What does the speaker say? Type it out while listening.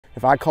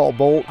If I call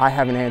Bolt, I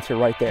have an answer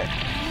right there.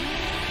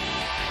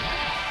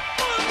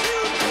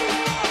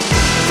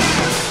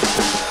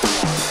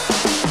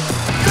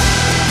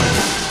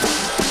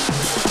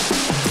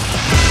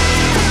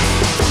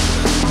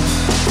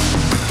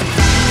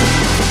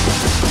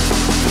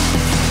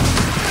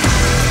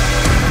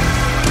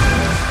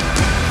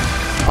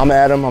 I'm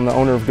Adam, I'm the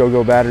owner of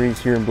GoGoBatteries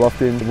here in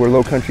Bluffton. We're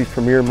Low Country's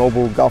premier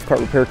mobile golf cart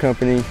repair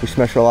company. We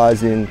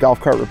specialize in golf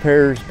cart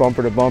repairs,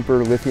 bumper to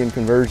bumper, lithium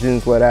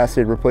conversions, lead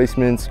acid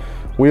replacements,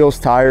 wheels,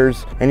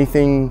 tires,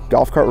 anything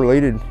golf cart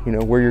related. You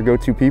know, we're your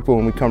go-to people,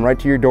 and we come right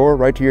to your door,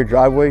 right to your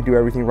driveway, do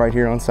everything right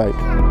here on site.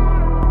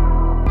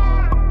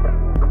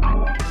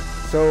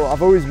 So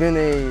I've always been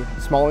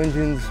a small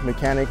engines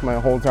mechanic my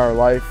whole entire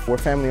life. We're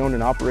family owned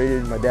and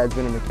operated. My dad's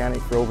been a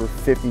mechanic for over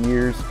 50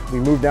 years. We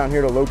moved down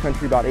here to Low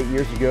Country about 8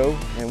 years ago,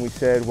 and we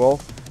said,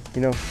 well, you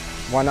know,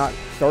 why not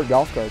start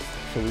golf carts?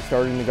 So we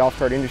started in the golf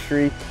cart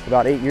industry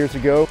about 8 years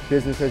ago.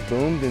 Business has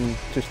boomed and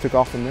just took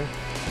off from there.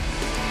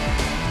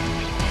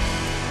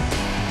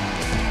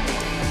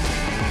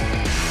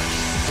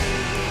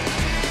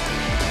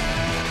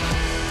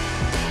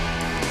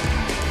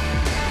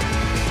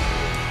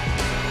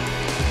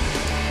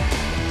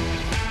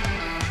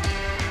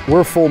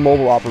 We're a full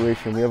mobile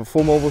operation. We have a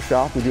full mobile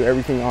shop. We do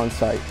everything on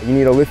site. You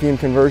need a lithium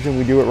conversion,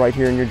 we do it right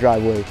here in your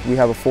driveway. We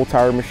have a full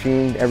tire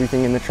machine,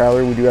 everything in the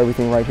trailer, we do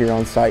everything right here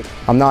on site.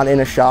 I'm not in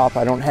a shop.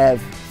 I don't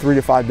have 3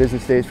 to 5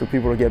 business days for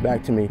people to get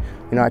back to me.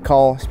 You know, I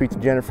call, speak to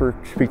Jennifer,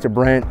 speak to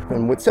Brent,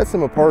 and what sets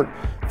them apart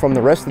from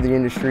the rest of the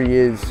industry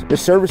is the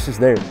service is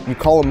there. You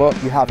call them up,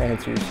 you have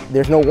answers.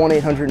 There's no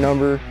 1-800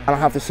 number. I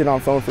don't have to sit on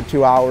phone for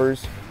 2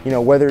 hours. You know,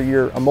 whether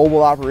you're a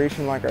mobile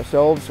operation like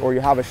ourselves or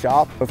you have a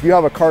shop, if you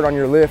have a cart on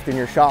your lift in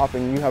your shop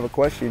and you have a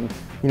question,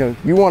 you know,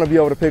 you want to be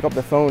able to pick up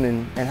the phone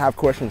and have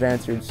questions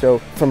answered. So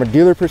from a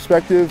dealer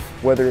perspective,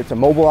 whether it's a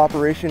mobile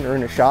operation or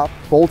in a shop,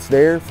 Bolt's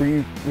there for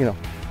you, you know,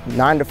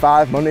 9 to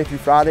 5, Monday through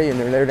Friday, and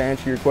they're there to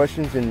answer your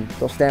questions, and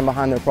they'll stand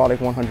behind their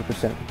product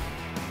 100%.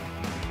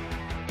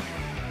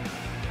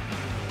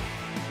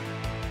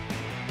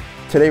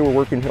 Today we're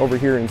working over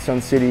here in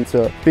Sun City. It's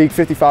a big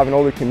 55 and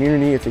older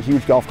community. It's a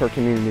huge golf cart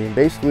community. And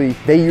basically,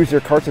 they use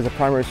their carts as a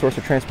primary source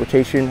of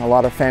transportation. A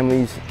lot of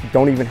families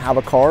don't even have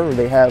a car, or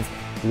they have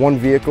one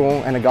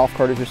vehicle and a golf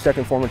cart as their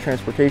second form of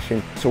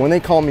transportation. So when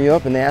they call me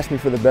up and they ask me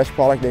for the best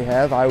product they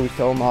have, I always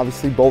tell them,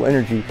 obviously, Bolt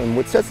Energy. And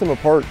what sets them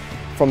apart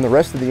from the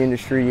rest of the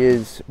industry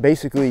is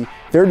basically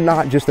they're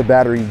not just a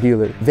battery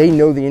dealer. They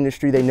know the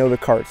industry, they know the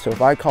cart. So if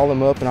I call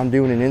them up and I'm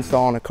doing an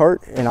install on a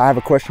cart and I have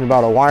a question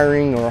about a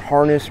wiring or a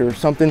harness or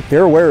something,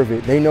 they're aware of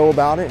it. They know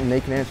about it and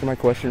they can answer my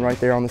question right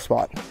there on the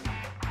spot.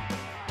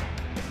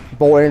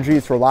 Bolt Energy,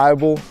 it's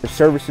reliable, the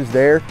service is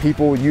there.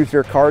 People use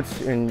their carts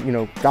and, you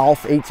know,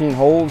 golf 18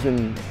 holes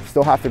and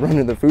still have to run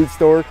to the food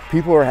store.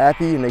 People are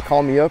happy and they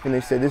call me up and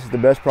they say this is the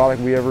best product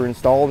we ever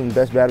installed and the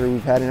best battery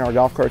we've had in our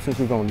golf cart since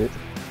we've owned it.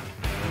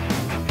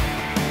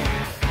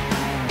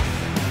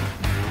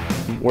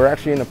 We're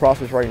actually in the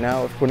process right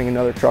now of putting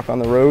another truck on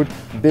the road.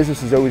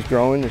 Business is always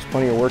growing. There's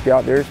plenty of work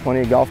out there. There's plenty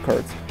of golf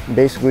carts. And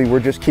basically, we're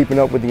just keeping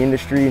up with the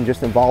industry and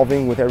just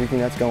evolving with everything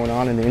that's going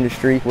on in the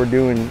industry. We're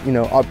doing, you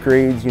know,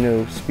 upgrades, you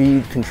know,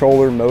 speed,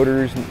 controller,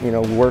 motors, you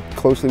know, work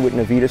closely with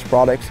Navitas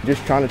products,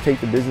 just trying to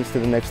take the business to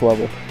the next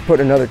level.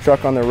 Put another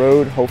truck on the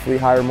road, hopefully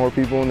hire more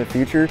people in the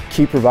future,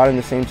 keep providing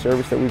the same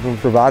service that we've been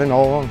providing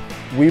all along.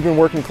 We've been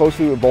working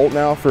closely with Bolt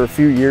now for a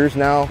few years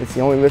now. It's the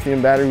only lithium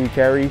battery we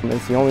carry, and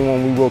it's the only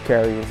one we will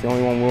carry. It's the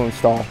only one we'll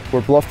install. We're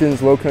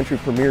Bluffton's Low Country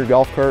premier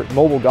golf cart,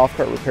 mobile golf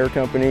cart repair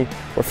company.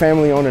 We're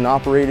family owned and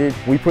operated.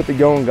 We put the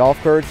go in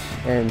golf carts,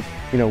 and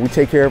you know, we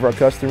take care of our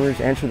customers,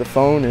 answer the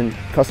phone, and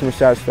customer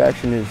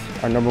satisfaction is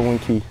our #1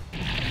 key.